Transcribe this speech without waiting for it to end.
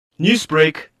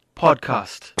Newsbreak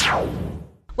Podcast.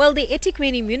 Well, the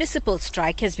eThekwini Municipal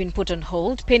strike has been put on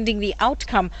hold pending the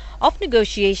outcome of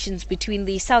negotiations between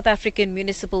the South African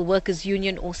Municipal Workers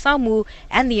Union or SAMWU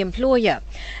and the employer.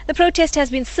 The protest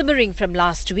has been simmering from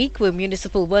last week, where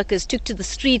municipal workers took to the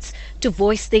streets to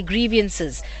voice their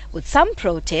grievances, with some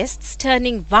protests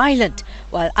turning violent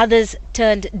while others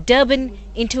turned Durban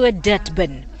into a dirt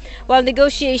bin. While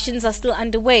negotiations are still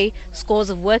underway, scores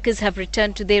of workers have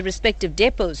returned to their respective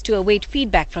depots to await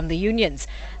feedback from the unions.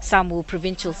 SAMWU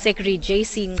Provincial Secretary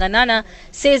Jaycee Ncanana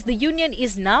says the union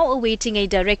is now awaiting a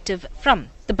directive from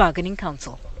the bargaining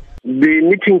council. The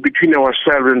meeting between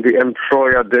ourselves and the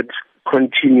employer that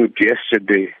continued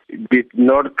yesterday did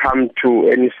not come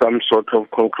to some sort of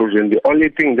conclusion. The only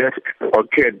thing that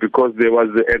occurred, because there was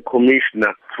a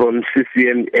commissioner from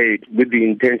CCMA with the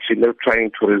intention of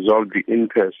trying to resolve the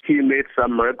impasse. He made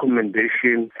some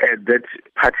recommendation that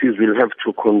parties will have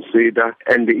to consider,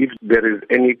 and if there is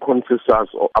any consensus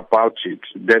about it,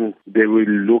 then they will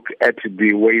look at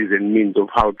the ways and means of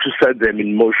how to set them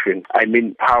in motion.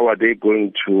 How are they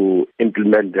going to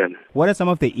implement them? What are some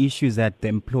of the issues that the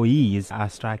employees are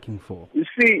striking for? You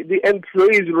see, the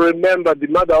employees, remember, the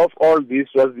mother of all this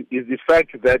is the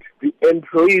fact that the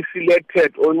employees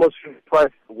selected almost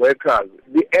 55 workers.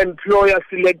 The employer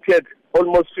selected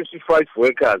almost 55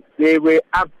 workers. They were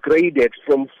upgraded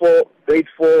from grade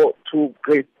 4 to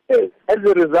grade 10. As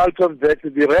a result of that,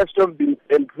 the rest of the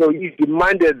employees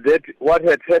demanded that what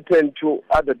had happened to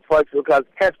other 5 workers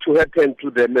have to happen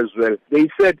to them as well. They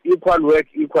said equal work,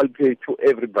 equal pay to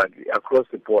everybody across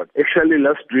the board. Actually,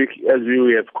 last week, as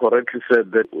you have correctly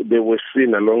said, that they were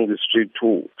seen along the street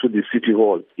to the city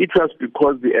hall. It was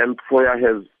because the employer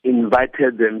has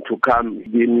invited them to come.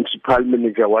 The municipal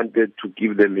manager wanted to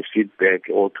give them a feedback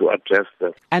or to address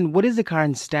them. And what is the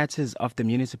current status of the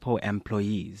municipal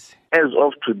employees? As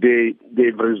of today,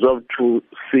 they've resolved to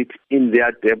sit in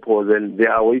their depots and they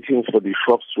are waiting for the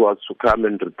shop stewards to come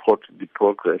and report the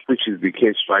progress, which is the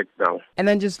case right now. And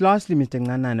then just lastly, Mr.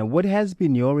 Ncanana, what has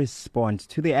been your response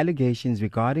to the allegations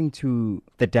regarding to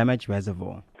the damaged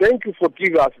reservoir? Thank you for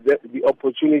giving us the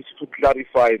opportunity to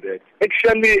clarify that.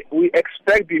 Actually, we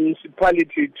expect the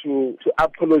municipality to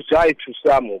apologize to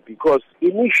SAMWU, because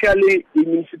initially the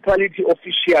municipality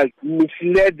officials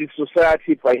misled the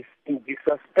society by saying they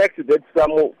suspect that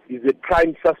SAMWU is a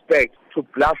prime suspect to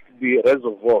blast the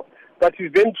reservoir. But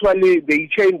eventually they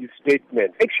changed the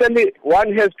statement. Actually,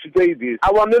 one has to say this.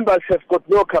 Our members have got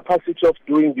no capacity of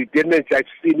doing the damage. I've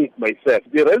seen it myself.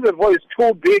 The reservoir is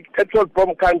too big. Petrol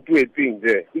bomb can't do a thing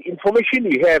there. The information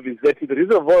we have is that the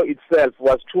reservoir itself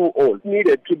was too old. It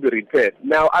needed to be repaired.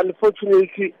 Now,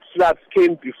 unfortunately, floods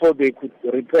came before they could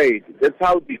repair it. That's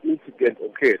how the incident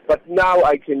occurred. But now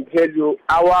I can tell you,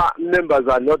 our members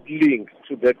are not linked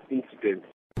to that incident.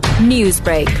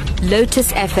 Newsbreak,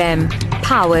 Lotus FM,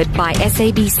 powered by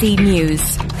SABC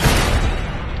News.